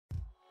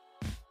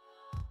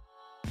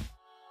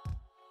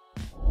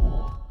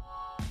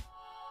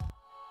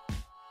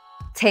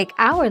Take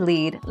our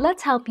lead,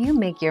 let's help you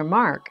make your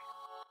mark.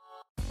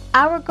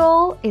 Our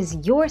goal is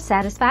your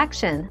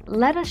satisfaction.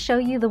 Let us show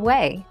you the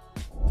way.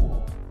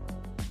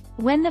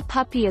 When the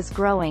puppy is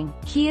growing,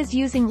 he is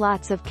using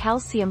lots of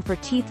calcium for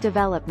teeth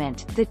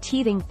development, the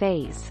teething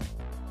phase.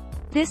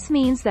 This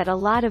means that a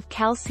lot of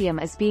calcium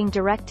is being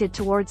directed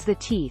towards the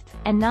teeth,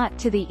 and not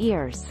to the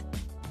ears.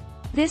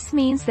 This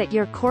means that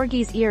your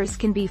corgi's ears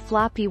can be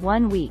floppy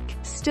one week,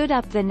 stood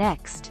up the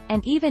next,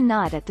 and even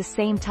not at the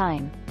same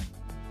time.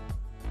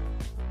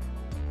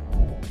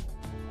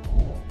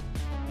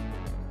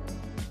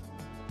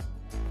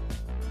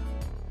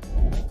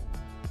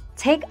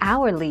 Take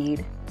our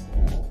lead.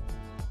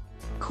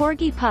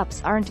 Corgi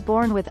pups aren't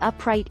born with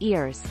upright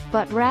ears,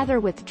 but rather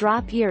with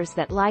drop ears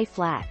that lie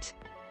flat.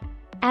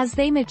 As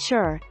they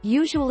mature,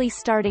 usually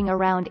starting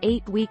around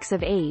 8 weeks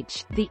of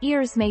age, the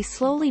ears may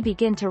slowly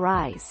begin to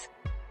rise.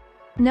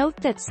 Note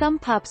that some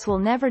pups will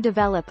never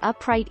develop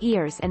upright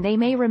ears and they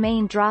may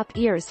remain drop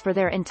ears for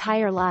their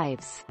entire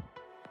lives.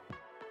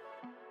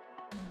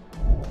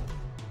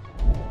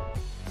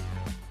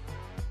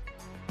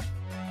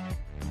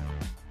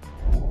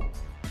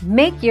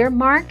 Make your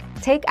mark,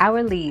 take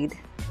our lead.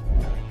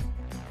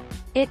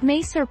 It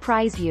may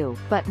surprise you,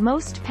 but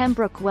most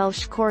Pembroke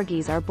Welsh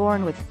Corgis are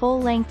born with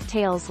full-length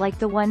tails like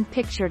the one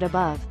pictured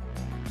above.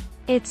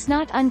 It's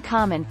not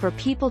uncommon for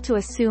people to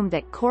assume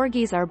that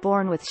Corgis are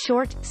born with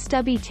short,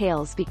 stubby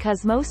tails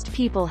because most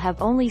people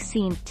have only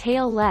seen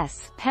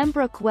tail-less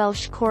Pembroke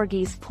Welsh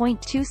Corgis.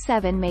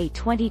 27 May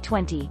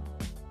 2020.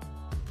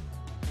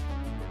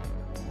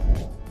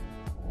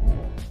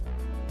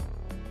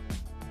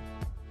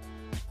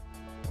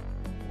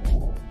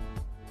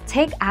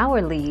 Take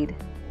our lead.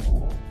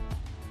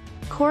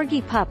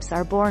 Corgi pups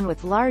are born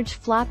with large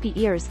floppy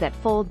ears that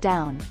fold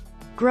down.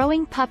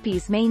 Growing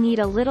puppies may need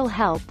a little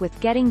help with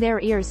getting their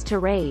ears to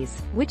raise,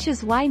 which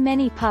is why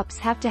many pups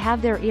have to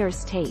have their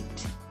ears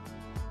taped.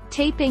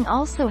 Taping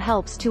also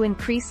helps to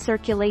increase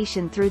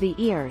circulation through the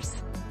ears.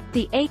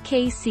 The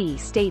AKC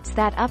states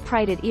that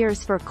uprighted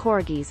ears for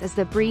Corgis is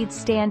the breed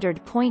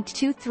standard.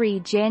 23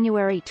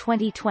 January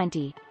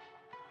 2020.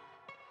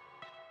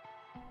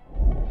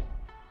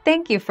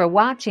 Thank you for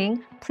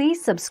watching.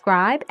 Please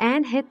subscribe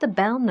and hit the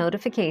bell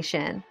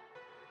notification.